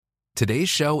Today's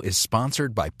show is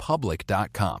sponsored by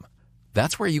Public.com.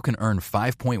 That's where you can earn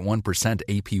 5.1%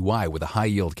 APY with a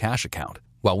high-yield cash account.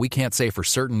 While we can't say for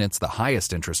certain it's the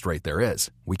highest interest rate there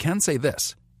is, we can say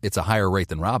this. It's a higher rate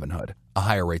than Robinhood, a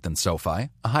higher rate than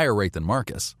SoFi, a higher rate than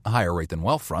Marcus, a higher rate than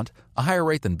Wealthfront, a higher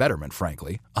rate than Betterment,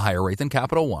 frankly, a higher rate than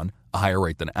Capital One, a higher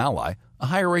rate than Ally, a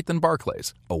higher rate than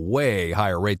Barclays, a way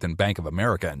higher rate than Bank of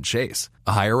America and Chase,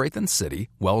 a higher rate than Citi,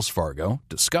 Wells Fargo,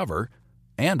 Discover,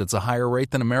 and it's a higher rate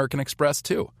than American Express,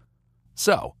 too.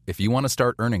 So, if you want to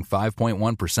start earning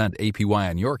 5.1% APY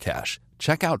on your cash,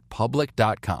 check out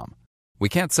Public.com. We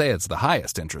can't say it's the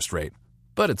highest interest rate,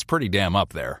 but it's pretty damn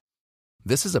up there.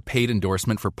 This is a paid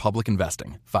endorsement for Public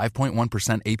Investing.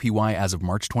 5.1% APY as of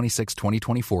March 26,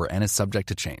 2024 and is subject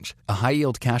to change. A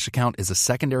high-yield cash account is a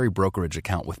secondary brokerage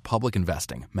account with Public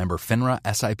Investing. Member FINRA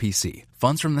SIPC.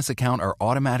 Funds from this account are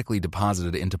automatically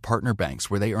deposited into partner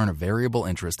banks where they earn a variable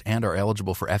interest and are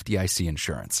eligible for FDIC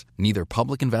insurance. Neither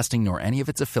Public Investing nor any of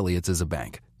its affiliates is a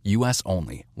bank. U.S.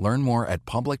 only. Learn more at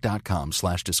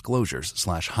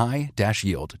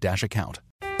public.com/disclosures/high-yield-account.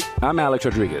 I'm Alex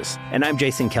Rodriguez. And I'm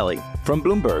Jason Kelly. From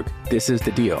Bloomberg, this is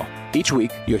The Deal. Each week,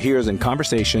 you'll hear us in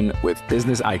conversation with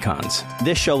business icons.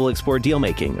 This show will explore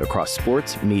deal-making across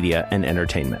sports, media, and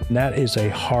entertainment. That is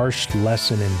a harsh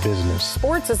lesson in business.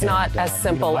 Sports is not as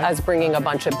simple as bringing a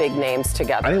bunch of big names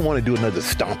together. I didn't want to do another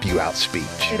stomp you out speech.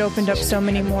 It opened up so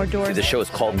many more doors. The show is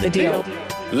called The Deal.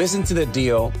 Listen to The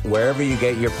Deal wherever you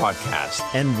get your podcast.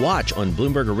 And watch on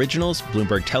Bloomberg Originals,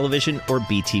 Bloomberg Television, or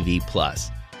BTV+.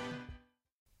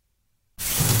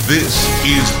 This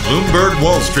is Bloomberg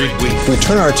Wall Street Week. We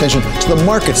turn our attention to the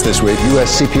markets this week.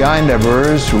 U.S. CPI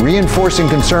numbers reinforcing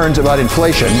concerns about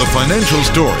inflation. And the financial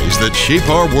stories that shape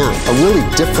our world. A really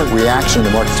different reaction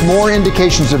in the markets. More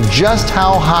indications of just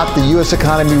how hot the U.S.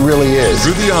 economy really is.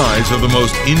 Through the eyes of the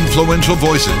most influential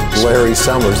voices. Larry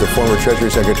Summers, the former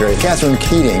Treasury Secretary. Catherine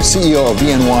Keating, CEO of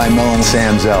BNY Mellon.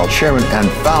 Sam Zell, Chairman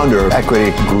and founder of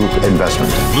Equity Group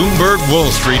Investment. Bloomberg Wall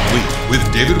Street Week with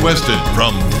David Weston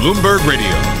from Bloomberg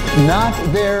Radio. Not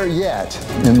there yet.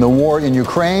 In the war in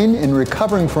Ukraine, in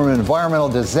recovering from an environmental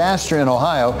disaster in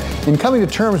Ohio, in coming to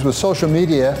terms with social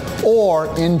media, or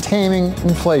in taming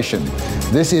inflation.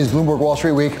 This is Bloomberg Wall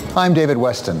Street Week. I'm David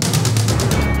Weston.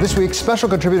 This week, special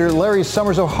contributor Larry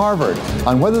Summers of Harvard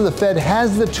on whether the Fed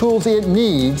has the tools it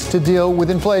needs to deal with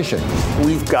inflation.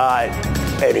 We've got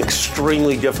an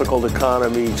extremely difficult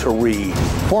economy to read.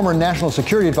 Former National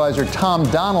Security Advisor Tom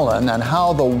Donilon on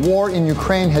how the war in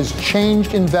Ukraine has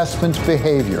changed investment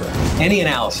behavior. Any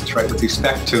analysis, right, with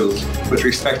respect to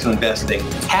investing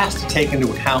has to take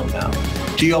into account now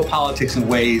geopolitics in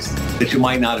ways that you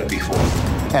might not have before.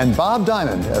 And Bob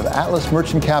Diamond of Atlas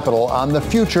Merchant Capital on the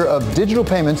future of digital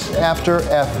payments after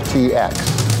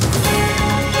FTX.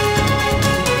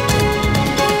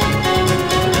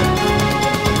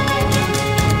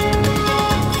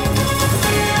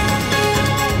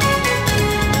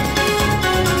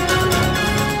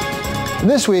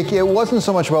 This week, it wasn't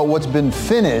so much about what's been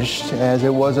finished as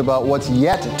it was about what's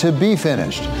yet to be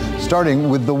finished, starting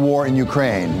with the war in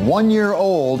Ukraine, 1 year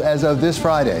old as of this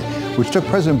Friday, which took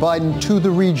President Biden to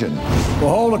the region. We'll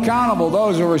hold accountable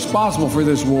those who are responsible for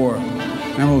this war,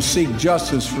 and we'll seek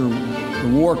justice for the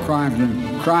war crimes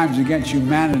and crimes against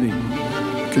humanity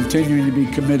continuing to be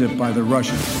committed by the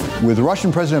Russians. With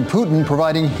Russian President Putin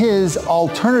providing his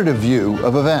alternative view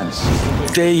of events.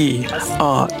 They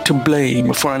are to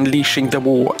blame for unleashing the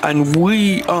war, and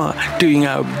we are doing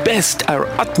our best, our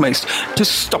utmost, to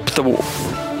stop the war.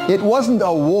 It wasn't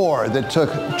a war that took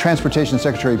Transportation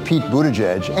Secretary Pete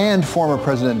Buttigieg and former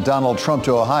President Donald Trump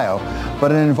to Ohio,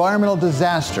 but an environmental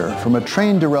disaster from a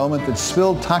train derailment that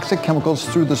spilled toxic chemicals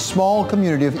through the small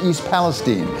community of East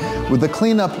Palestine, with the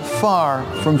cleanup far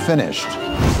from finished.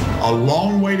 A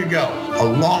long way to go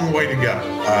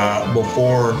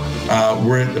before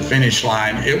we're at the finish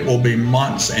line. It will be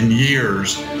months and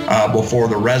years before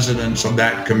the residents of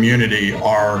that community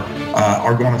are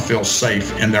going to feel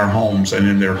safe in their homes and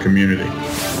in their community.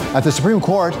 At the Supreme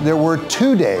Court, there were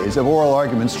 2 days of oral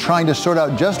arguments trying to sort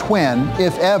out just when,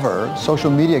 if ever,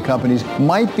 social media companies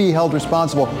might be held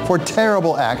responsible for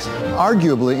terrible acts,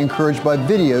 arguably encouraged by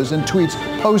videos and tweets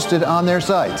posted on their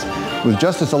sites, with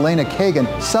Justice Elena Kagan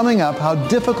summing up how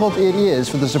difficult it is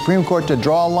for the Supreme Court to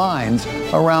draw lines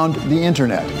around the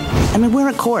internet. I mean, we're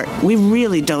a court. We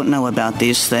really don't know about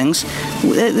these things.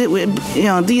 You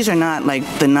know, these are not like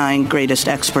the 9 greatest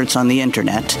experts on the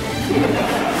internet.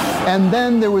 And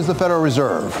then there was the Federal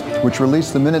Reserve, which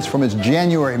released the minutes from its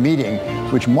January meeting,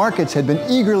 which markets had been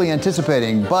eagerly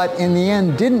anticipating, but in the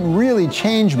end didn't really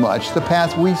change much the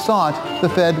path we thought the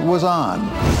Fed was on.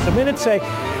 The minutes say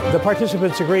the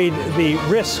participants agreed the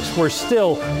risks were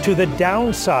still to the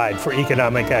downside for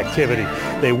economic activity.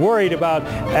 They worried about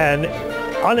an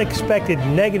unexpected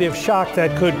negative shock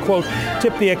that could, quote,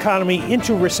 tip the economy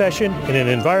into recession in an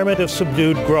environment of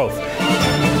subdued growth.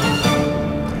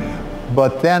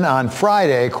 But then on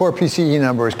Friday, core PCE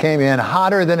numbers came in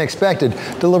hotter than expected,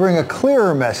 delivering a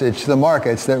clearer message to the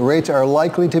markets that rates are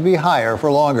likely to be higher for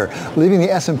longer, leaving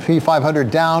the S&P 500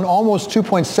 down almost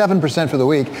 2.7% for the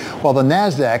week, while the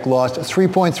NASDAQ lost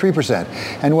 3.3%.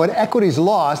 And what equities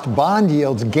lost, bond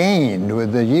yields gained,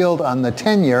 with the yield on the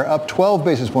 10-year up 12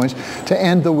 basis points to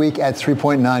end the week at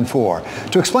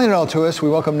 3.94. To explain it all to us, we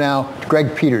welcome now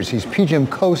Greg Peters. He's PGIM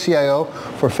co-CIO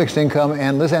for fixed income,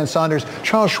 and Liz Ann Saunders,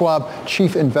 Charles Schwab,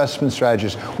 Chief Investment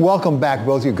Strategist. Welcome back,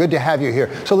 both of you. Good to have you here.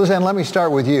 So, Liz Ann, let me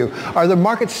start with you. Are the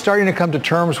markets starting to come to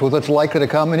terms with what's likely to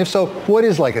come? And if so, what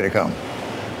is likely to come?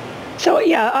 So,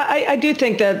 yeah, I do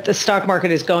think that the stock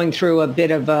market is going through a bit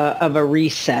of a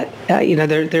reset.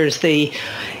 There's the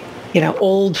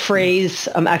old phrase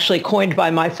actually coined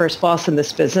by my first boss in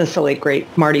this business, the late, great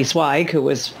Marty Zweig, who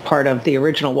was part of the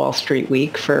original Wall Street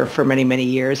Week for many, many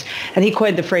years. And he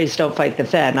coined the phrase, don't fight the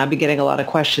Fed. And I've been getting a lot of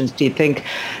questions. Do you think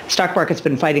stock market's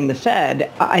been fighting the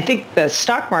Fed? I think the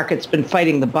stock market's been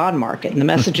fighting the bond market. And the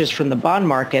messages from the bond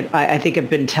market, I think, have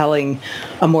been telling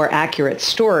a more accurate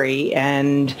story.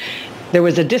 And there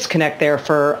was a disconnect there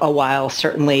for a while,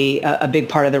 certainly a big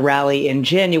part of the rally in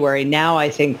January. Now I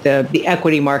think the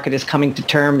equity market is coming to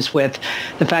terms with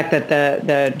the fact that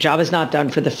the job is not done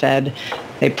for the Fed.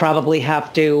 They probably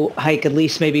have to hike at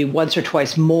least maybe once or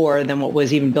twice more than what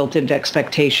was even built into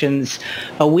expectations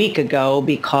a week ago,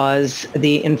 because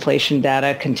the inflation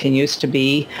data continues to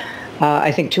be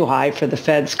I think too high for the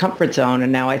Fed's comfort zone.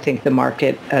 And now I think the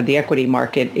market, the equity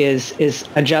market is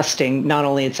adjusting not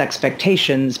only its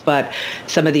expectations, but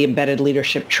some of the embedded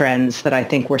leadership trends that I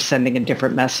think were sending a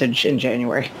different message in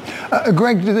January.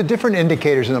 Greg, do the different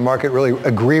indicators in the market really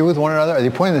agree with one another? Are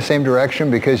they pointing in the same direction?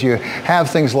 Because you have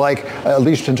things like, at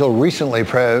least until recently,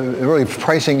 really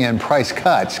pricing in price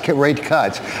cuts, rate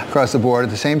cuts across the board.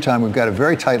 At the same time, we've got a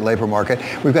very tight labor market.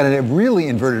 We've got a really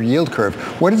inverted yield curve.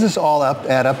 What does this all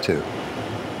add up to?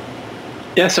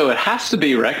 Yeah, so it has to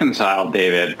be reconciled,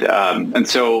 David. And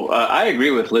so I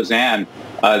agree with Liz Ann.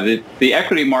 The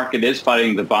equity market is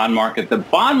fighting the bond market. The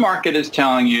bond market is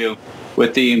telling you,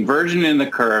 with the inversion in the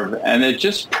curve, and it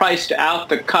just priced out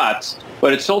the cuts,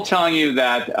 but it's still telling you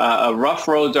that rough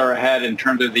roads are ahead in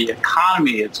terms of the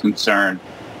economy is concerned.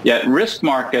 Yet risk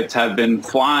markets have been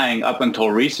flying up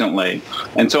until recently.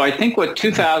 And so I think what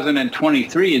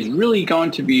 2023 is really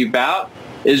going to be about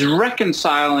is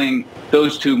reconciling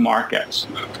those two markets.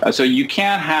 So you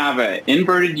can't have an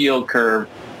inverted yield curve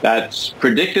that's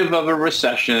predictive of a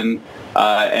recession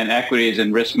and equities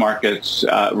and risk markets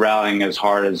rallying as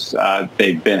hard as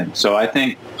they've been. So I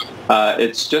think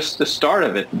it's just the start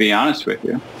of it, to be honest with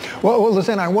you. Well,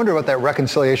 listen, I wonder about that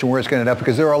reconciliation, where it's going to end up,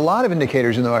 because there are a lot of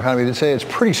indicators in the economy that say it's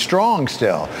pretty strong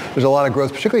still. There's a lot of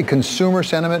growth, particularly consumer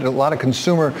sentiment, a lot of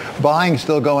consumer buying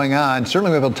still going on.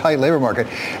 Certainly we have a tight labor market.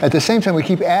 At the same time, we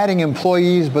keep adding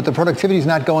employees, but the productivity is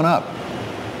not going up.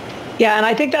 Yeah, and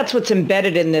I think that's what's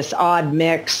embedded in this odd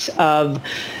mix of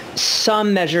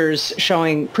some measures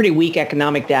showing pretty weak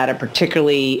economic data,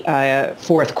 particularly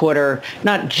fourth quarter,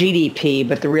 not GDP,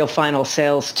 but the real final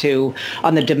sales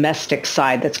on the domestic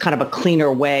side. That's kind of a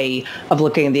cleaner way of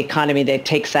looking at the economy that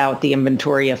takes out the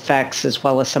inventory effects as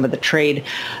well as some of the trade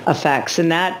effects. And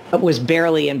that was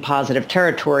barely in positive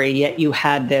territory, yet you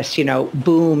had this,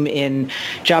 boom in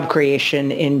job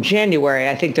creation in January.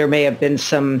 I think there may have been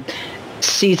some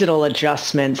seasonal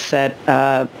adjustments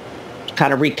that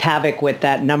kind of wreaked havoc with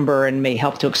that number and may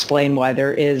help to explain why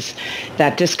there is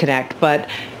that disconnect. But,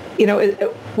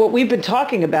 what we've been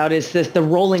talking about is the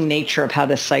rolling nature of how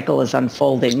this cycle is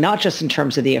unfolding, not just in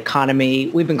terms of the economy.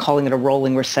 We've been calling it a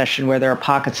rolling recession, where there are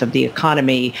pockets of the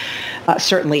economy,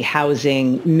 certainly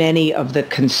housing, many of the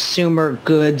consumer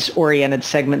goods-oriented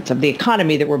segments of the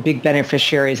economy that were big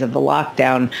beneficiaries of the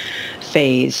lockdown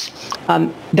phase.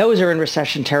 Those are in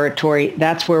recession territory.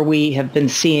 That's where we have been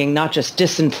seeing not just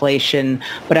disinflation,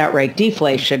 but outright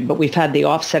deflation. But we've had the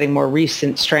offsetting more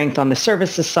recent strength on the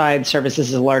services side. Services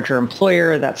is a larger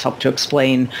employer. That's helped to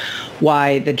explain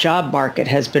why the job market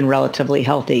has been relatively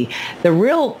healthy. The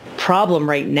real problem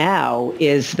right now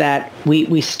is that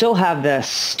we still have the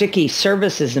sticky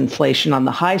services inflation on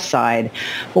the high side,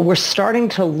 but we're starting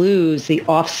to lose the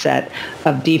offset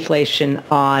of deflation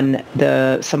on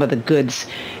some of the goods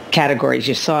categories.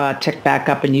 You saw a tick back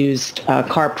up in used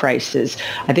car prices.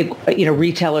 I think,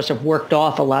 retailers have worked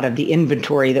off a lot of the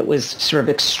inventory that was sort of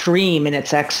extreme in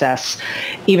its excess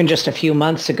even just a few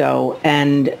months ago.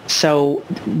 And so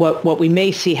what we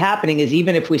may see happening is,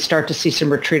 even if we start to see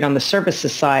some retreat on the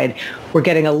services side, we're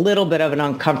getting a little bit of an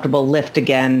uncomfortable lift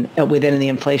again within the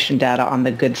inflation data on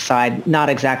the goods side. Not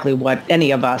exactly what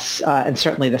any of us, and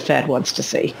certainly the Fed, wants to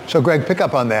see. So Greg, pick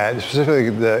up on that, specifically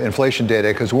the inflation data,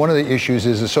 because one of the issues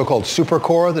is the so-called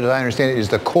supercore, that, as I understand it, is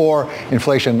the core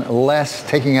inflation less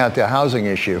taking out the housing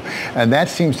issue. And that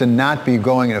seems to not be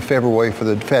going in a favorable way for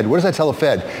the Fed. What does that tell the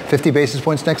Fed? 50 basis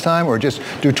points next time, or just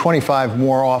do 25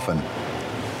 more often?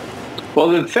 Well,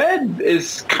 the Fed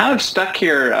is kind of stuck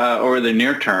here over the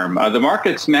near term. The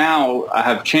markets now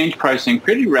have changed pricing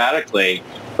pretty radically,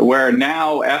 where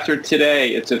now, after today,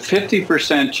 it's a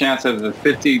 50% chance of a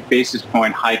 50 basis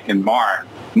point hike in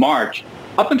March.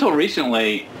 Up until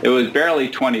recently, it was barely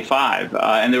 25,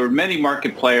 and there were many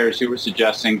market players who were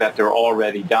suggesting that they're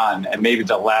already done, and maybe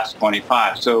the last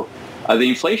 25. So the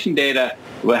inflation data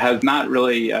has not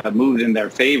really moved in their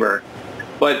favor.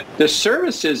 But the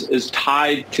services is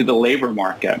tied to the labor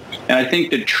market. And I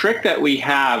think the trick that we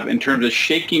have in terms of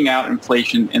shaking out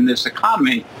inflation in this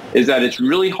economy is that it's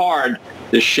really hard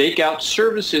to shake out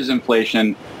services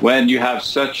inflation when you have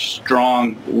such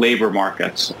strong labor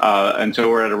markets. And so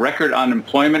we're at a record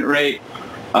unemployment rate.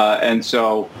 And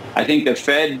so I think the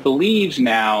Fed believes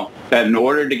now that in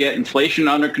order to get inflation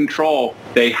under control,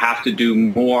 they have to do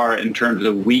more in terms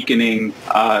of weakening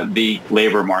the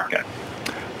labor market.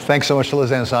 Thanks so much to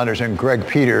Liz Ann Sonders and Greg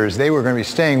Peters. They were going to be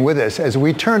staying with us as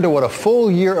we turn to what a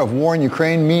full year of war in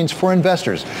Ukraine means for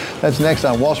investors. That's next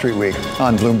on Wall Street Week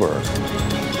on Bloomberg.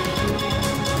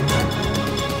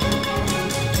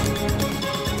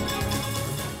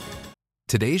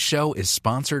 Today's show is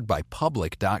sponsored by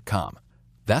Public.com.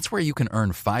 That's where you can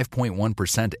earn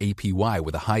 5.1% APY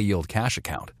with a high-yield cash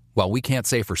account. While we can't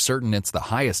say for certain it's the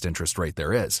highest interest rate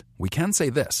there is, we can say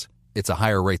this. It's a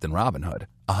higher rate than Robinhood,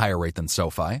 a higher rate than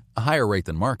SoFi, a higher rate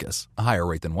than Marcus, a higher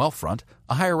rate than Wealthfront,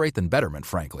 a higher rate than Betterment,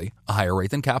 frankly, a higher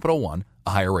rate than Capital One, a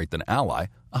higher rate than Ally,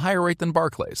 a higher rate than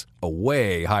Barclays, a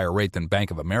way higher rate than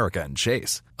Bank of America and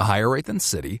Chase, a higher rate than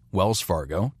Citi, Wells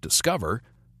Fargo, Discover,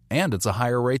 and it's a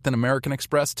higher rate than American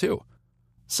Express, too.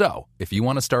 So, if you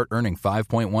want to start earning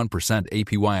 5.1%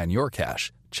 APY on your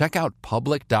cash, check out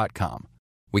Public.com.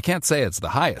 We can't say it's the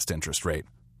highest interest rate,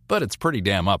 but it's pretty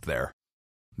damn up there.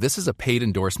 This is a paid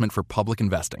endorsement for Public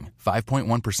Investing.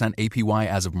 5.1% APY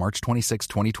as of March 26,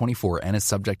 2024, and is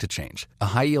subject to change. A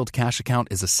high-yield cash account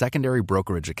is a secondary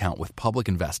brokerage account with Public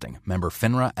Investing, member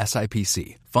FINRA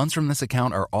SIPC. Funds from this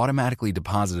account are automatically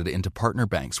deposited into partner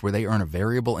banks where they earn a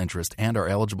variable interest and are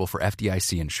eligible for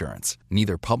FDIC insurance.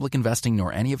 Neither Public Investing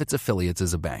nor any of its affiliates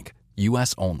is a bank.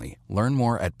 U.S. only. Learn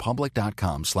more at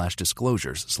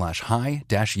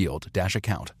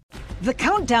public.com/disclosures/high-yield-account. The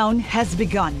countdown has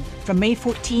begun. From May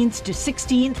 14th to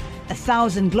 16th,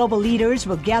 1,000 global leaders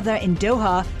will gather in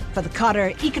Doha for the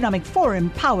Qatar Economic Forum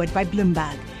powered by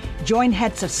Bloomberg. Join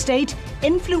heads of state,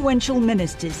 influential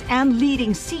ministers, and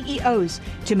leading CEOs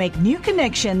to make new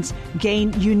connections,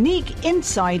 gain unique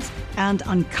insights, and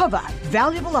uncover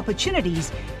valuable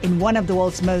opportunities in one of the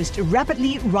world's most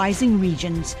rapidly rising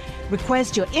regions.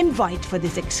 Request your invite for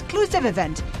this exclusive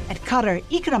event at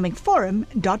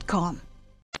QatarEconomicForum.com.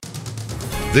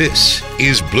 This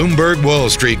is Bloomberg Wall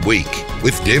Street Week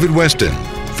with David Weston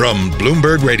from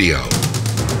Bloomberg Radio.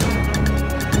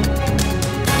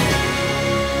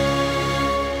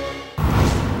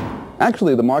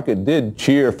 Actually, the market did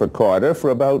cheer for Carter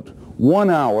for about 1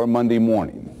 hour Monday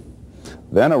morning.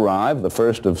 Then arrived the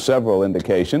first of several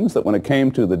indications that when it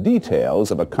came to the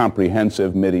details of a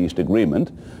comprehensive Mideast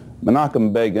agreement,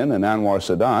 Menachem Begin and Anwar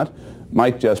Sadat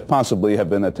might just possibly have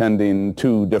been attending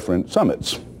two different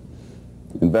summits.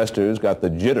 Investors got the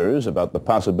jitters about the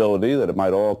possibility that it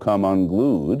might all come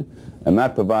unglued, and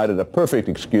that provided a perfect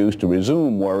excuse to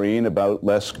resume worrying about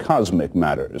less cosmic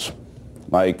matters,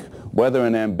 like whether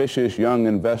an ambitious young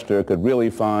investor could really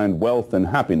find wealth and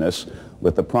happiness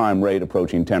with the prime rate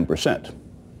approaching 10%.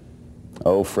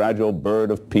 Oh, fragile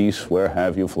bird of peace, where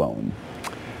have you flown?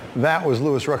 That was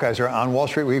Louis Rukeyser on Wall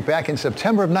Street Week back in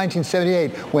September of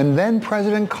 1978, when then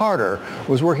President Carter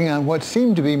was working on what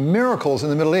seemed to be miracles in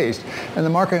the Middle East, and the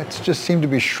markets just seemed to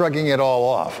be shrugging it all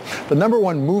off. The number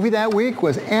one movie that week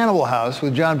was Animal House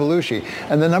with John Belushi,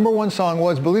 and the number one song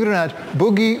was, believe it or not,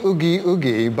 Boogie Oogie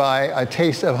Oogie by A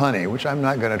Taste of Honey, which I'm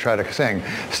not going to try to sing.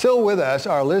 Still with us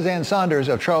are Liz Ann Sonders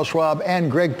of Charles Schwab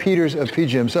and Greg Peters of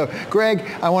PGIM. So, Greg,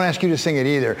 I won't ask you to sing it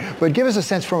either, but give us a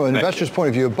sense from an investor's point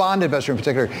of view, a bond investor in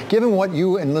particular. Given what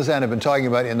you and Lizanne have been talking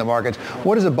about in the markets,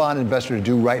 what does a bond investor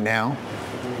do right now?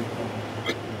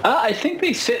 I think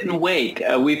they sit and wait.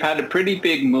 We've had a pretty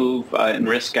big move in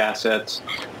risk assets.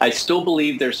 I still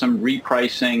believe there's some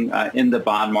repricing in the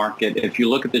bond market. If you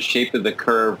look at the shape of the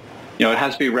curve, it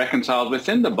has to be reconciled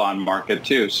within the bond market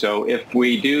too. So if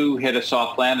we do hit a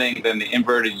soft landing, then the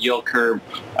inverted yield curve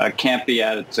can't be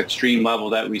at its extreme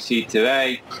level that we see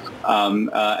today.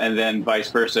 And then vice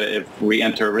versa, if we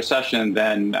enter a recession,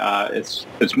 then it's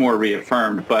more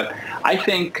reaffirmed. But I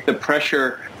think the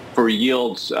pressure for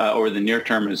yields over the near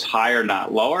term is higher,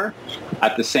 not lower.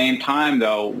 At the same time,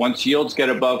 though, once yields get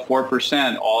above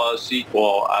 4%, all else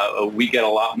equal, we get a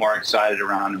lot more excited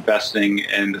around investing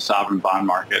in the sovereign bond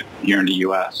market here in the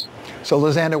U.S. So,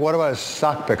 Lizanne, what about a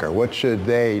stock picker? What should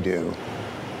they do?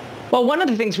 Well, one of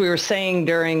the things we were saying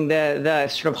during the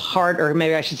sort of heart, or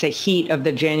maybe I should say heat of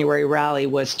the January rally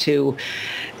was to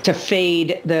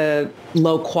fade the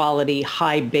low-quality,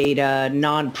 high-beta,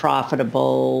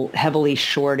 non-profitable, heavily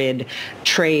shorted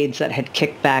trades that had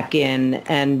kicked back in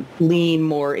and lean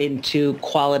more into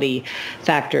quality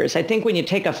factors. I think when you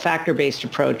take a factor-based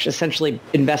approach, essentially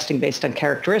investing based on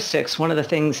characteristics, one of the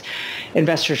things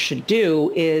investors should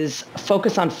do is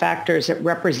focus on factors that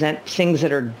represent things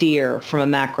that are dear from a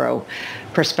macro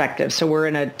perspective. So we're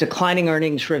in a declining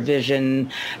earnings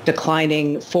revision,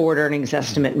 declining forward earnings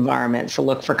estimate environment. So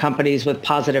look for companies with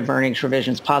positive earnings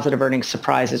revisions, positive earnings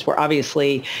surprises. We're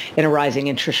obviously in a rising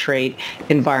interest rate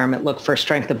environment. Look for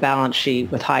strength of balance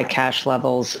sheet with high cash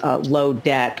levels, low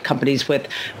debt, companies with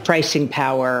pricing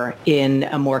power in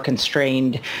a more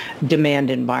constrained demand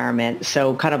environment.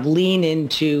 So kind of lean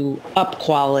into up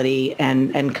quality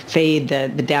and fade the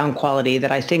down quality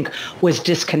that I think was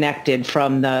disconnected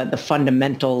from the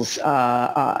fundamentals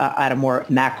at a more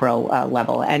macro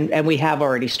level. And we have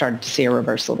already started to see a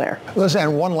reversal there.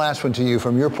 Listen, one last one to you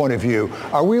from your point of view.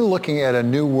 Are we looking at a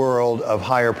new world of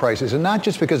higher prices? And not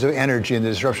just because of energy and the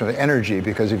disruption of energy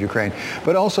because of Ukraine,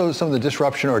 but also some of the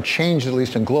disruption or change, at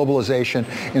least in globalization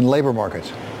in labor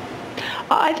markets?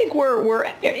 I think we're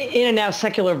in a now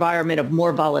secular environment of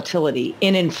more volatility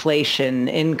in inflation,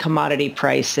 in commodity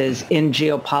prices, in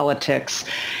geopolitics.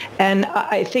 And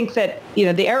I think that,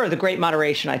 the era of the great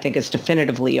moderation, I think, is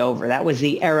definitively over. That was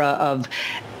the era of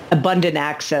abundant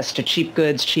access to cheap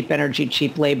goods, cheap energy,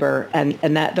 cheap labor, and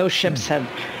that those ships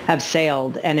have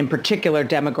sailed. And in particular,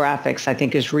 demographics, I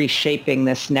think, is reshaping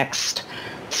this next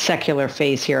secular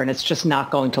phase here. And it's just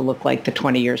not going to look like the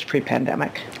 20 years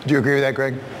pre-pandemic. Do you agree with that,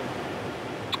 Greg?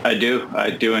 I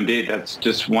do indeed. That's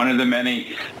just one of the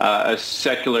many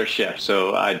secular shifts.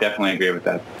 So I definitely agree with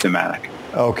that thematic.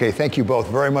 Okay, thank you both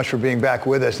very much for being back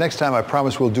with us. Next time, I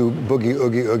promise we'll do Boogie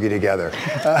Oogie Oogie together.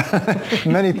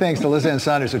 Many thanks to Lizanne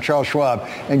Saunders of Charles Schwab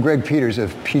and Greg Peters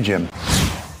of PGIM.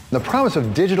 The promise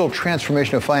of digital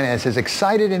transformation of finance has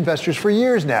excited investors for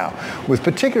years now, with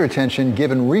particular attention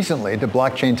given recently to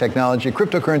blockchain technology,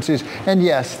 cryptocurrencies, and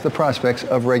yes, the prospects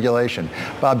of regulation.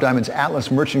 Bob Diamond's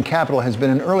Atlas Merchant Capital has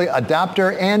been an early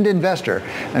adopter and investor,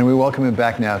 and we welcome him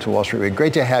back now to Wall Street Week.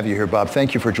 Great to have you here, Bob.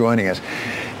 Thank you for joining us.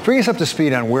 Bring us up to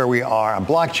speed on where we are, on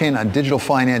blockchain, on digital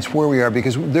finance, where we are,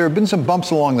 because there have been some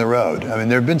bumps along the road. I mean,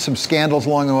 there have been some scandals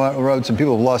along the road. Some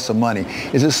people have lost some money.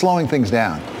 Is it slowing things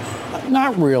down?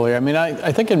 Not really. I mean,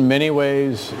 I think in many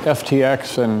ways,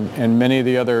 FTX and many of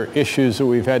the other issues that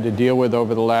we've had to deal with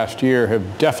over the last year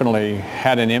have definitely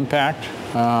had an impact.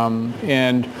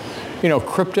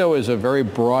 Crypto is a very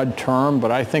broad term,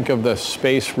 but I think of the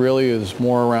space really as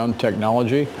more around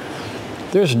technology.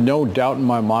 There's no doubt in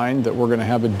my mind that we're going to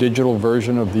have a digital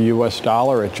version of the US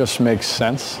dollar. It just makes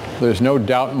sense. There's no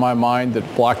doubt in my mind that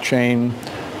blockchain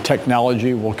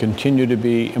technology will continue to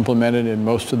be implemented in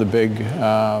most of the big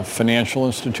financial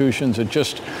institutions.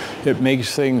 It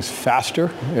makes things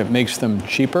faster. It makes them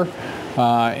cheaper.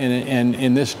 And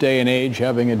in this day and age,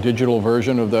 having a digital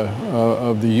version of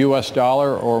the U.S.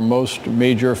 dollar or most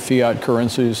major fiat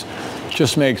currencies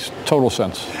just makes total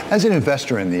sense. As an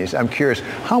investor in these, I'm curious,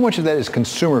 how much of that is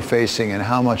consumer-facing and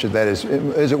how much of that is,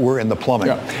 as it were, in the plumbing?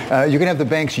 Yeah. You can have the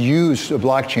banks use a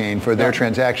blockchain for their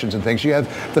transactions and things. You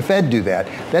have the Fed do that.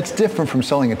 That's different from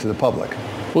selling it to the public.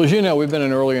 Well, as you know, we've been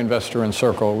an early investor in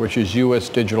Circle, which is U.S.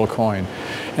 digital coin.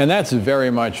 And that's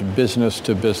very much business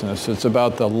to business. It's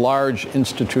about the large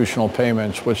institutional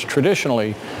payments, which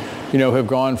traditionally have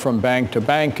gone from bank to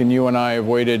bank, and you and I have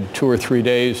waited 2 or 3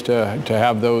 days to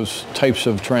have those types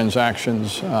of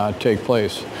transactions take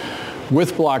place.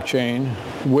 With blockchain,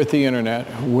 with the internet,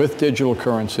 with digital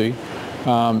currency,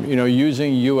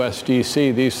 using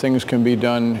USDC, these things can be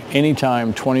done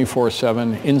anytime,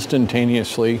 24/7,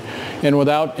 instantaneously, and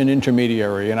without an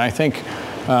intermediary. And I think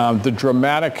the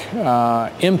dramatic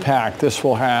impact this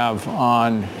will have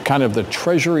on kind of the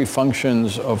treasury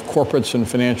functions of corporates and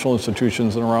financial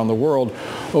institutions around the world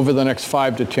over the next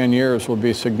 5 to 10 years will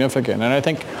be significant. And I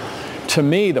think, to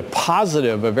me, the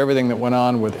positive of everything that went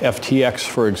on with FTX,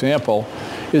 for example,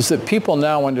 is that people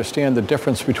now understand the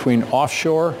difference between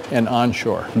offshore and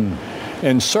onshore.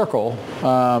 And Circle,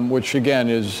 which again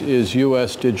is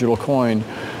U.S. digital coin,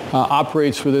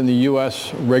 operates within the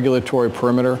U.S. regulatory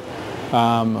perimeter,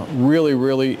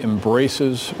 really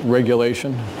embraces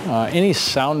regulation. Any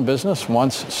sound business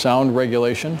wants sound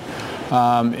regulation,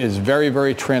 is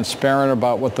very transparent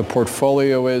about what the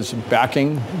portfolio is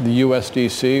backing the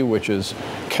USDC, which is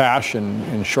cash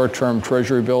and short-term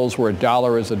treasury bills where a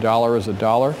dollar is a dollar is a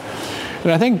dollar.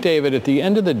 And I think, David, at the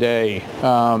end of the day,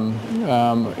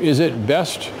 is it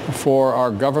best for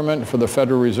our government, for the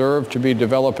Federal Reserve, to be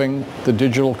developing the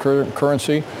digital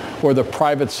currency, or the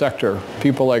private sector,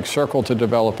 people like Circle, to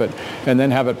develop it and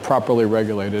then have it properly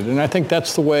regulated? And I think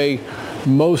that's the way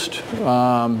most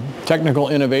technical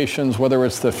innovations, whether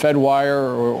it's the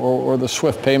FedWire or the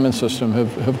SWIFT payment system,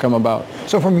 have come about.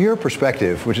 So from your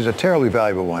perspective, which is a terribly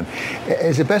valuable one,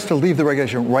 is it best to leave the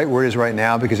regulation right where it is right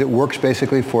now because it works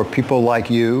basically for people like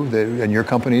you and your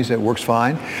companies, it works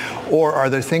fine? Or are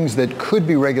there things that could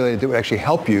be regulated that would actually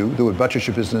help you, that would buttress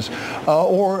your business?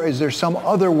 Or is there some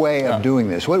other way of doing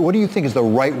this? What do you think is the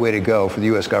right way to go for the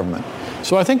U.S. government?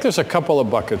 So I think there's a couple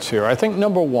of buckets here. I think,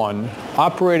 number one,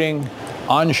 operating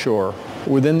onshore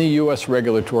within the U.S.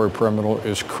 regulatory perimeter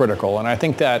is critical. And I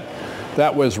think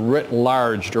that was writ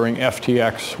large during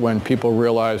FTX when people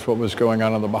realized what was going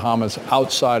on in the Bahamas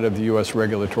outside of the U.S.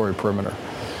 regulatory perimeter.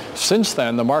 Since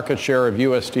then, the market share of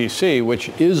USDC, which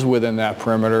is within that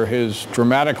perimeter, has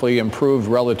dramatically improved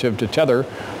relative to Tether,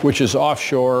 which is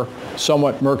offshore,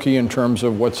 somewhat murky in terms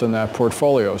of what's in that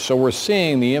portfolio. So we're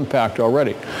seeing the impact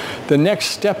already. The next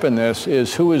step in this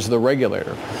is, who is the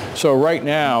regulator? So right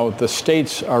now, the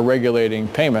states are regulating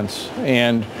payments,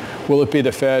 and will it be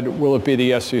the Fed? Will it be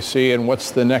the SEC? And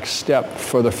what's the next step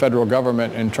for the federal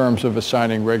government in terms of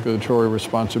assigning regulatory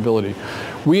responsibility?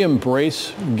 We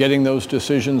embrace getting those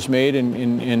decisions made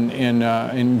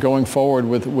in going forward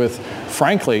with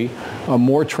frankly, a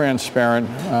more transparent,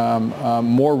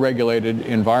 more regulated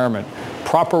environment.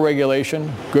 Proper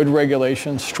regulation, good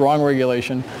regulation, strong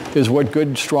regulation is what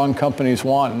good, strong companies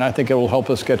want, and I think it will help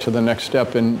us get to the next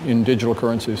step in digital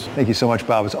currencies. Thank you so much,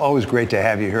 Bob. It's always great to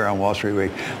have you here on Wall Street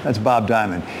Week. That's Bob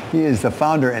Diamond. He is the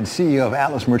founder and CEO of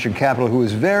Atlas Merchant Capital, who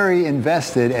is very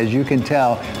invested, as you can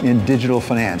tell, in digital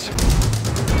finance.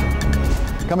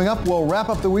 Coming up, we'll wrap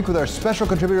up the week with our special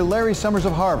contributor, Larry Summers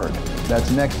of Harvard. That's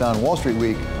next on Wall Street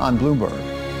Week on Bloomberg.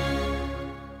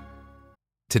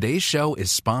 Today's show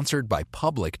is sponsored by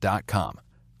Public.com.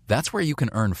 That's where you can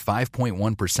earn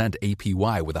 5.1%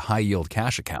 APY with a high-yield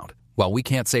cash account. While we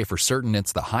can't say for certain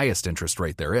it's the highest interest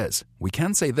rate there is, we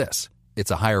can say this.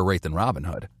 It's a higher rate than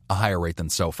Robinhood, a higher rate than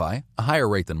SoFi, a higher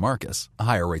rate than Marcus, a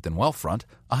higher rate than Wealthfront,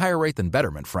 a higher rate than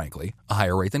Betterment, frankly, a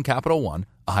higher rate than Capital One,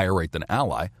 a higher rate than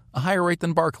Ally, a higher rate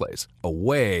than Barclays, a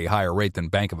way higher rate than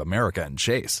Bank of America and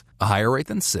Chase, a higher rate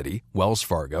than Citi, Wells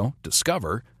Fargo,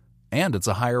 Discover, and it's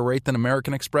a higher rate than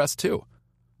American Express, too.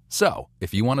 So,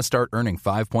 if you want to start earning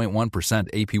 5.1%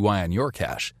 APY on your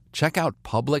cash, check out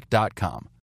Public.com.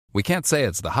 We can't say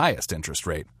it's the highest interest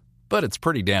rate, but it's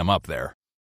pretty damn up there.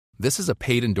 This is a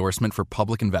paid endorsement for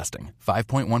Public Investing.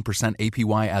 5.1%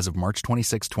 APY as of March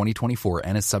 26, 2024,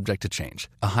 and is subject to change.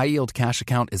 A high-yield cash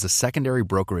account is a secondary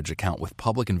brokerage account with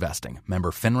Public Investing, member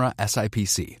FINRA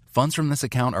SIPC. Funds from this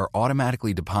account are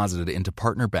automatically deposited into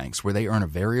partner banks where they earn a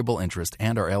variable interest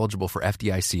and are eligible for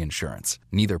FDIC insurance.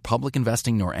 Neither Public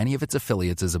Investing nor any of its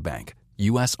affiliates is a bank.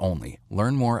 U.S. only.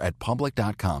 Learn more at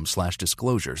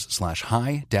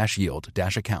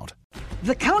public.com/disclosures/high-yield-account.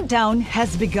 The countdown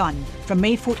has begun. From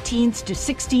May 14th to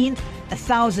 16th,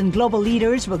 1,000 global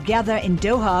leaders will gather in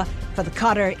Doha for the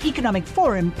Qatar Economic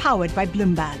Forum powered by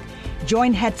Bloomberg.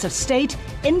 Join heads of state,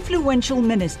 influential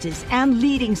ministers, and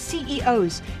leading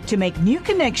CEOs to make new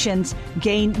connections,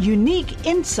 gain unique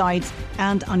insights,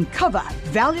 and uncover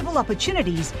valuable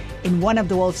opportunities in one of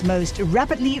the world's most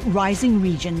rapidly rising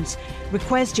regions.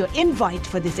 Request your invite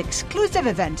for this exclusive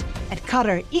event at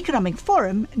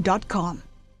QatarEconomicForum.com.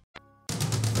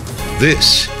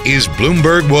 This is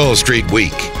Bloomberg Wall Street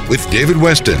Week with David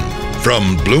Weston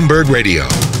from Bloomberg Radio.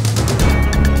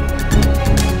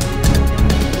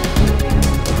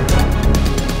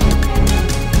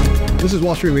 This is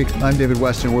Wall Street Week. I'm David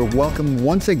Weston. We're welcome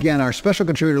once again our special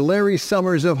contributor, Larry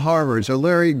Summers of Harvard. So,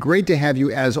 Larry, great to have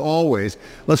you as always.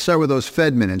 Let's start with those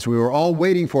Fed minutes. We were all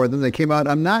waiting for them. They came out.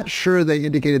 I'm not sure they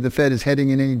indicated the Fed is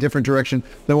heading in any different direction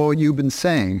than what you've been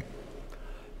saying.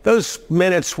 those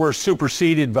minutes were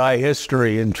superseded by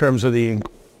history in terms of the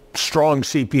strong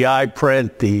CPI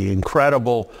print, the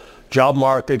incredible job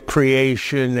market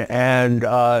creation, and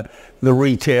the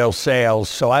retail sales.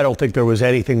 So I don't think there was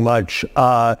anything much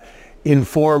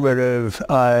informative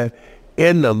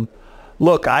in them.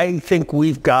 Look, I think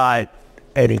we've got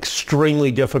an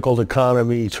extremely difficult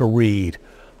economy to read.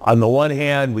 On the one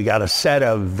hand, we got a set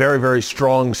of very, very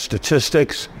strong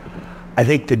statistics. I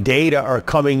think the data are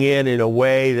coming in a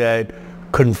way that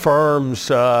confirms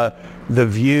the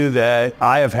view that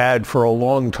I have had for a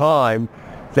long time,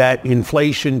 that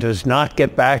inflation does not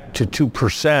get back to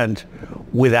 2%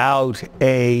 without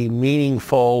a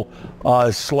meaningful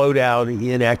slowdown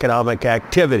in economic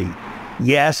activity.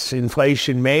 Yes,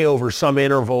 inflation may over some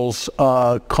intervals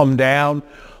come down,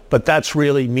 but that's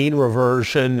really mean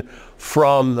reversion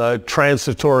from the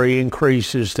transitory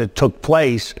increases that took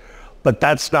place. But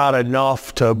that's not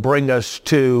enough to bring us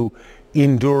to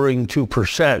enduring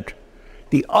 2%.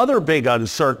 The other big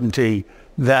uncertainty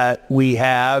that we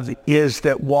have is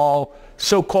that while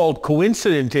so-called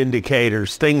coincident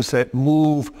indicators, things that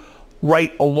move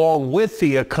right along with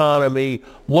the economy,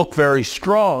 look very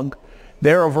strong,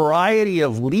 there are a variety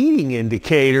of leading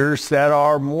indicators that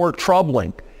are more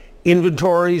troubling.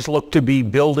 Inventories look to be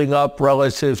building up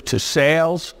relative to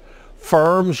sales.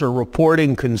 Firms are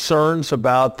reporting concerns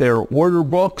about their order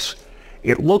books.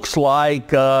 It looks like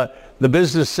the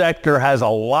business sector has a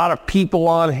lot of people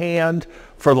on hand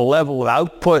for the level of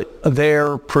output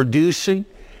they're producing,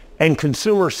 and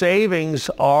consumer savings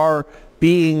are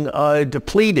being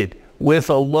depleted with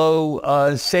a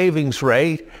low savings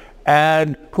rate,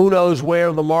 and who knows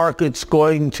where the market's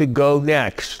going to go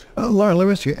next. Laura, let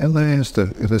me ask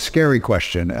the scary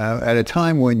question. At a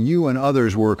time when you and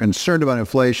others were concerned about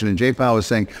inflation, and Jay Powell was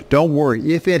saying, don't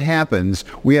worry, if it happens,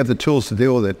 we have the tools to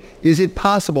deal with it. Is it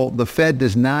possible the Fed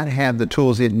does not have the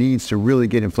tools it needs to really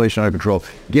get inflation under control,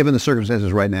 given the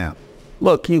circumstances right now?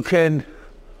 Look, you can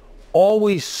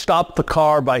always stop the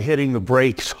car by hitting the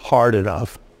brakes hard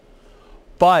enough.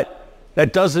 But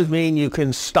that doesn't mean you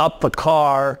can stop the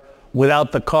car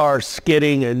without the car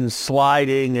skidding and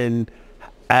sliding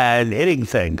and hitting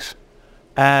things.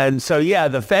 And so, yeah,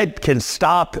 the Fed can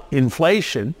stop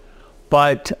inflation,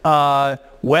 but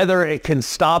whether it can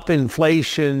stop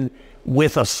inflation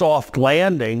with a soft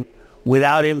landing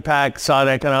without impacts on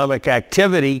economic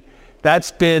activity,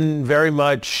 that's been very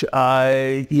much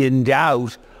in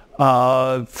doubt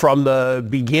from the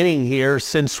beginning here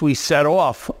since we set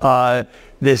off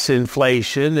this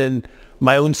inflation. And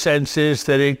my own sense is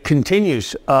that it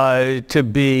continues to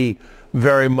be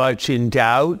very much in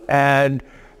doubt. And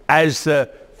as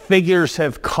the figures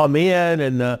have come in,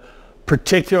 and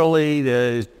particularly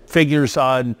the figures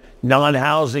on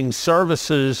non-housing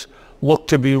services look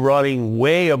to be running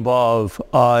way above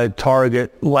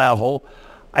target level,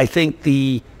 I think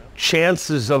the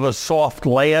chances of a soft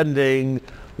landing,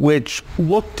 which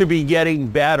look to be getting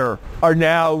better, are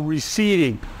now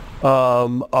receding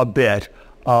a bit.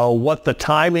 What the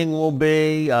timing will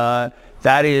be,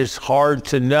 that is hard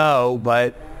to know,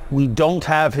 but we don't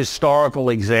have historical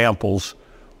examples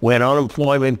when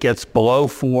unemployment gets below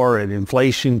 4 and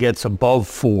inflation gets above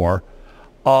 4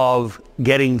 of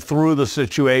getting through the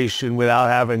situation without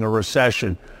having a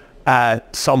recession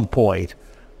at some point.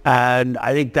 And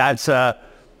I think that's a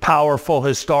powerful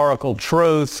historical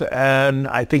truth, and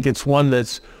I think it's one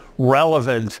that's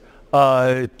relevant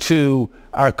to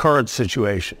our current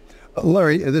situation.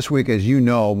 Larry, this week, as you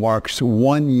know, marks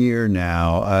 1 year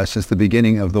now since the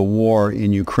beginning of the war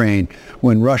in Ukraine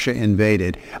when Russia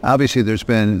invaded. Obviously, there's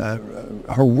been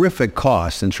horrific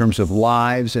costs in terms of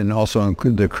lives and also in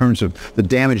terms of the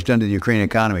damage done to the Ukrainian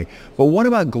economy. But what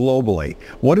about globally?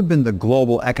 What have been the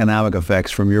global economic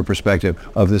effects from your perspective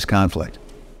of this conflict?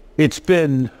 It's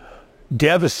been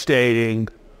devastating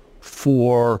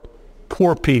for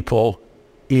poor people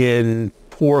in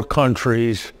poor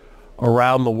countries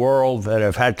around the world that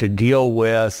have had to deal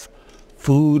with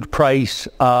food price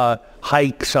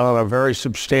hikes on a very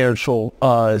substantial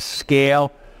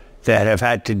scale, that have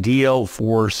had to deal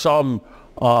for some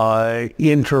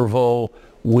interval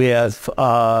with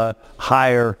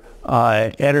higher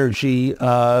energy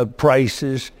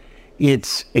prices.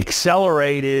 It's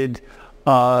accelerated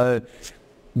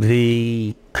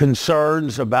the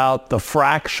concerns about the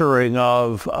fracturing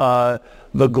of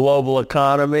the global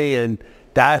economy, and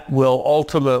that will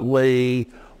ultimately,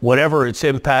 whatever its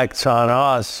impacts on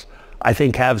us, I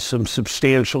think have some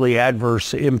substantially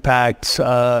adverse impacts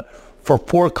for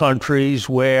poor countries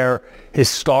where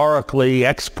historically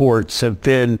exports have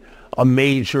been a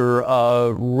major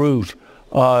route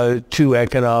to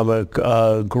economic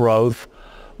growth.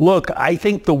 look, I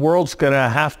think the world's going to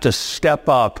have to step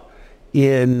up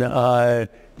in the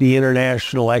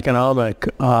international economic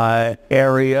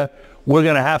area. We're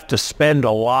going to have to spend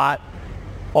a lot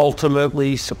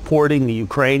ultimately supporting the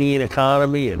Ukrainian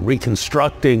economy and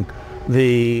reconstructing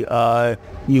the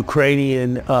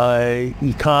Ukrainian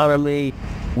economy.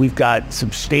 We've got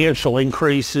substantial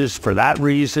increases for that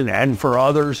reason and for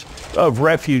others of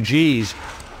refugees.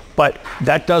 But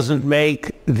that doesn't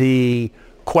make the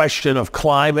question of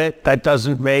climate, that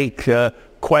doesn't make the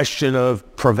question of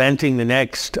preventing the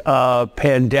next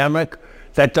pandemic,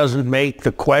 that doesn't make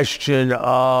the question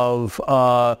of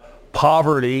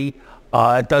poverty,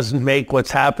 it doesn't make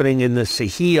what's happening in the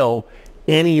Sahel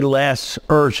any less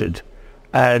urgent.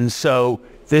 And so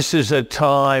this is a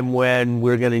time when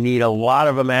we're going to need a lot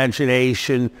of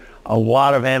imagination, a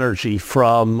lot of energy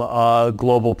from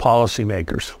global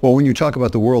policymakers. Well, when you talk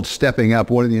about the world stepping up,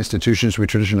 one of the institutions we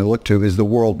traditionally look to is the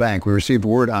World Bank. We received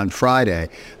word on Friday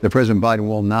that President Biden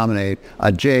will nominate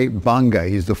Ajay Banga.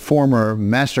 He's the former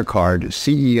MasterCard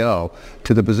CEO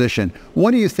to the position.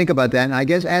 What do you think about that? And I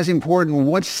guess as important,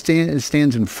 what stands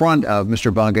in front of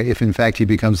Mr. Banga if in fact he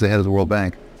becomes the head of the World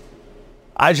Bank?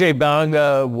 Ajay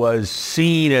Banga was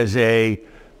seen as a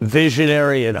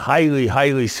visionary and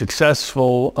highly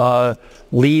successful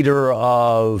leader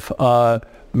of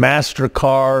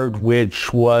MasterCard,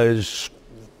 which was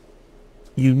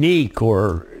unique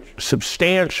or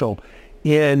substantial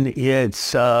in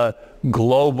its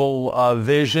global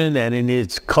vision and in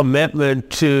its commitment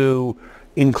to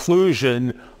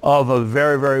inclusion of a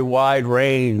very wide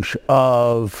range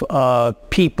of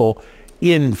people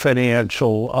in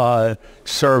financial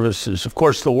services. Of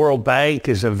course, the World Bank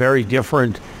is a very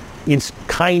different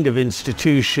kind of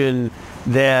institution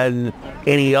than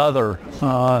any other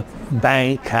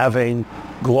bank, having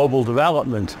global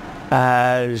development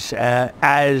as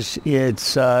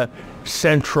its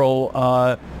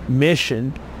central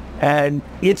mission. And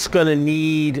it's going to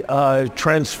need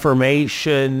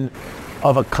transformation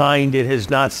of a kind it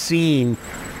has not seen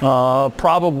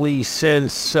probably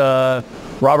since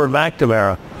Robert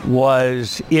McNamara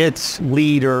was its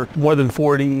leader more than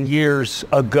 40 years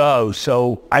ago.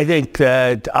 So I think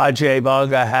that Ajay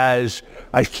Banga has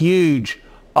a huge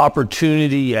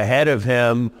opportunity ahead of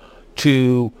him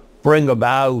to bring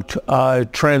about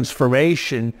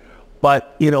transformation,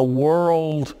 but in a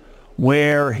world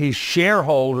where his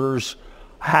shareholders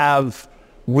have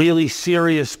really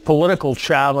serious political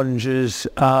challenges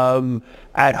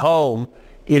at home,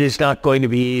 it is not going to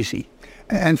be easy.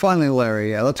 And finally,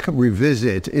 Larry, let's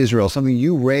revisit Israel, something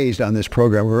you raised on this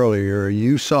program earlier.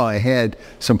 You saw ahead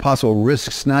some possible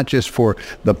risks, not just for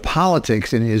the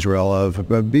politics in Israel of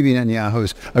Bibi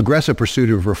Netanyahu's aggressive pursuit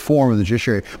of reform in the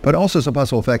judiciary, but also some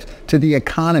possible effects to the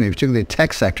economy, particularly the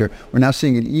tech sector. We're now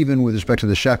seeing it even with respect to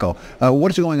the shekel.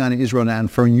 What is going on in Israel now?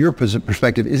 And from your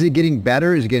perspective, is it getting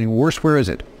better? Is it getting worse? Where is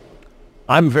it?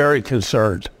 I'm very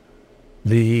concerned.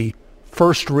 The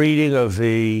first reading of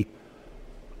the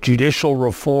judicial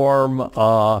reform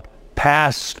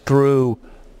passed through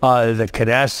the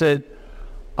Knesset.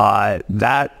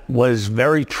 That was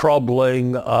very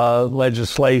troubling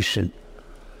legislation,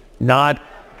 not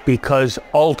because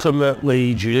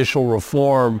ultimately judicial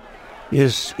reform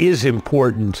is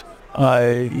important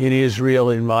in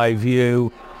Israel, in my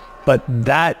view, but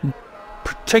that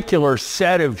particular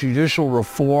set of judicial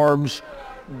reforms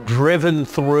driven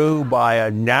through by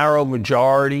a narrow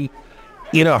majority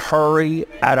in a hurry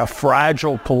at a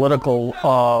fragile political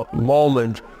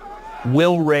moment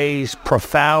will raise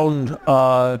profound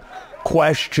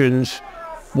questions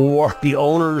for the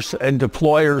owners and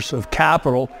deployers of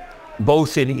capital,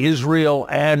 both in Israel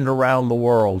and around the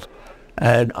world.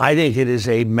 And I think it is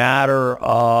a matter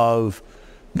of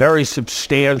very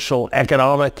substantial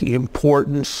economic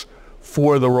importance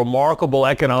for the remarkable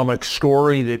economic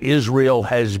story that Israel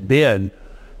has been,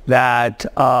 that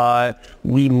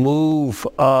we move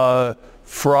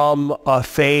from a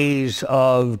phase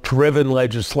of driven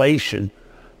legislation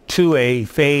to a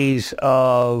phase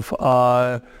of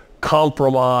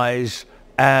compromise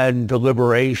and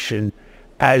deliberation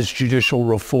as judicial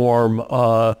reform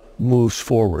moves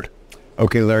forward.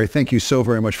 Okay, Larry, thank you so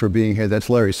very much for being here. That's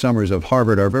Larry Summers of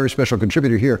Harvard, our very special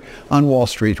contributor here on Wall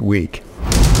Street Week.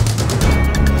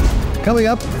 Coming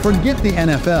up, forget the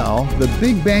NFL. The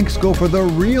big banks go for the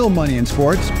real money in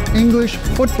sports, English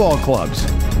football clubs.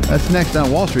 That's next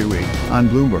on Wall Street Week on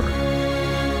Bloomberg.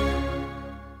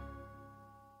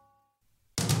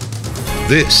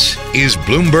 This is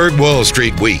Bloomberg Wall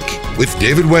Street Week with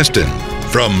David Weston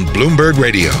from Bloomberg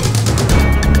Radio.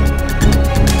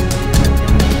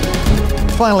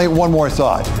 Finally, one more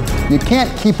thought. You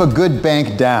can't keep a good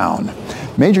bank down.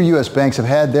 Major U.S. banks have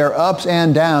had their ups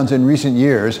and downs in recent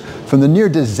years, from the near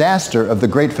disaster of the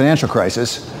great financial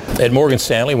crisis. At Morgan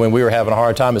Stanley, when we were having a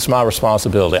hard time, it's my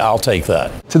responsibility. I'll take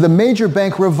that. To the major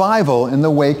bank revival in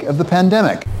the wake of the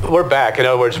pandemic. We're back. In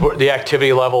other words, the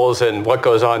activity levels and what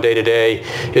goes on day to day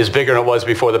is bigger than it was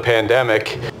before the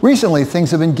pandemic. Recently,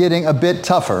 things have been getting a bit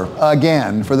tougher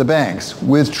again for the banks,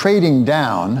 with trading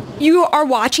down. You are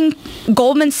watching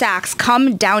Goldman Sachs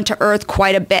come down to earth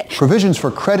quite a bit. Provisions for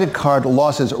credit card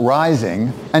losses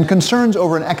rising, and concerns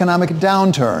over an economic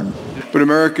downturn. But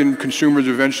American consumers,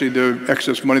 eventually the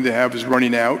excess money they have is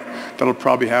running out. That'll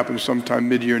probably happen sometime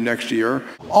mid-year next year.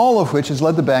 All of which has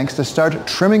led the banks to start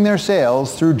trimming their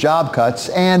sales through job cuts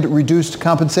and reduced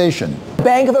compensation.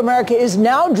 Bank of America is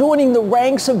now joining the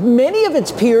ranks of many of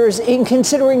its peers in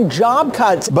considering job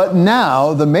cuts. But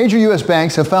now the major U.S.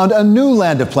 banks have found a new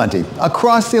land of plenty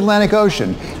across the Atlantic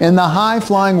Ocean in the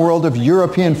high-flying world of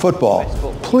European football.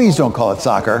 Please don't call it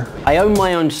soccer. I own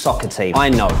my own soccer team. I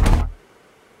know.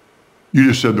 You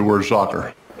just said the word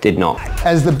soccer. Did not.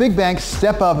 As the big banks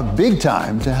step up big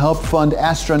time to help fund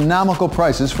astronomical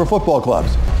prices for football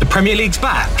clubs. The Premier League's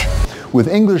back. With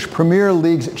English Premier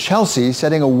League's Chelsea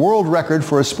setting a world record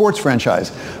for a sports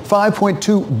franchise,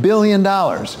 $5.2 billion,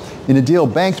 in a deal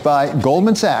banked by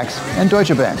Goldman Sachs and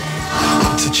Deutsche Bank.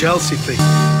 It's a Chelsea thing.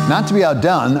 Not to be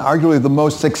outdone, arguably the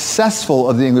most successful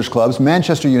of the English clubs,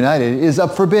 Manchester United, is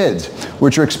up for bids,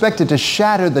 which are expected to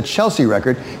shatter the Chelsea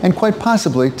record and quite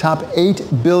possibly top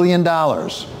 $8 billion.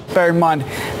 Bear in mind,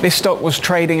 this stock was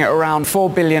trading at around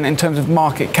 $4 billion in terms of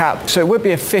market cap, so it would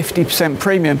be a 50%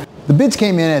 premium. The bids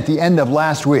came in at the end of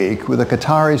last week, with a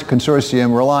Qatari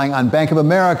consortium relying on Bank of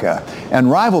America and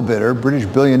rival bidder, British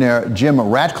billionaire Jim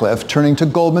Ratcliffe, turning to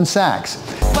Goldman Sachs.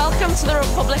 Welcome to the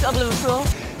Republic of Liverpool.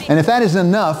 And if that isn't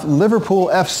enough, Liverpool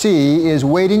FC is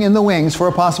waiting in the wings for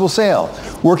a possible sale,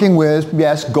 working with,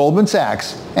 yes, Goldman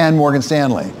Sachs and Morgan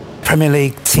Stanley. Premier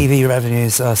League TV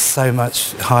revenues are so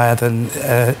much higher than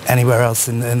anywhere else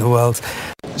in the world.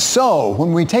 So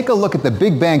when we take a look at the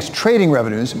big banks' trading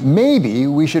revenues, maybe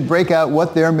we should break out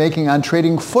what they're making on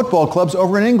trading football clubs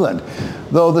over in England,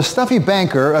 though the stuffy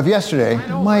banker of yesterday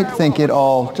might think it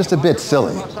all just a bit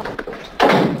silly.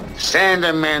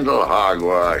 Sentimental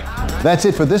hogwash. That's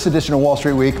it for this edition of Wall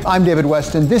Street Week. I'm David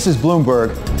Weston. This is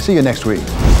Bloomberg. See you next week.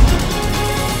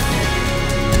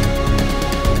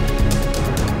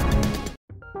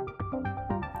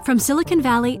 From Silicon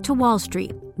Valley to Wall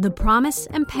Street, the promise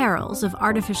and perils of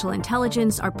artificial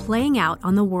intelligence are playing out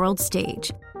on the world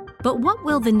stage. But what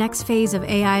will the next phase of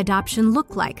AI adoption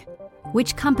look like?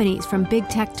 Which companies, from big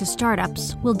tech to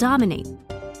startups, will dominate?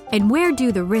 And where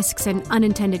do the risks and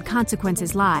unintended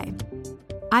consequences lie?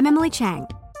 I'm Emily Chang.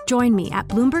 Join me at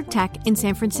Bloomberg Tech in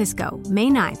San Francisco, May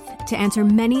 9th, to answer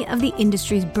many of the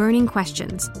industry's burning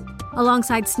questions,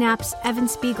 alongside Snap's Evan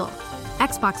Spiegel,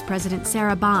 Xbox President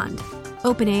Sarah Bond,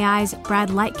 OpenAI's Brad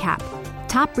Lightcap,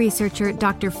 top researcher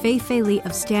Dr. Fei-Fei Li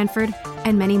of Stanford,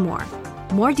 and many more.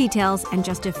 More details and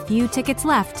just a few tickets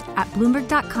left at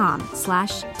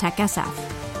Bloomberg.com/TechSF.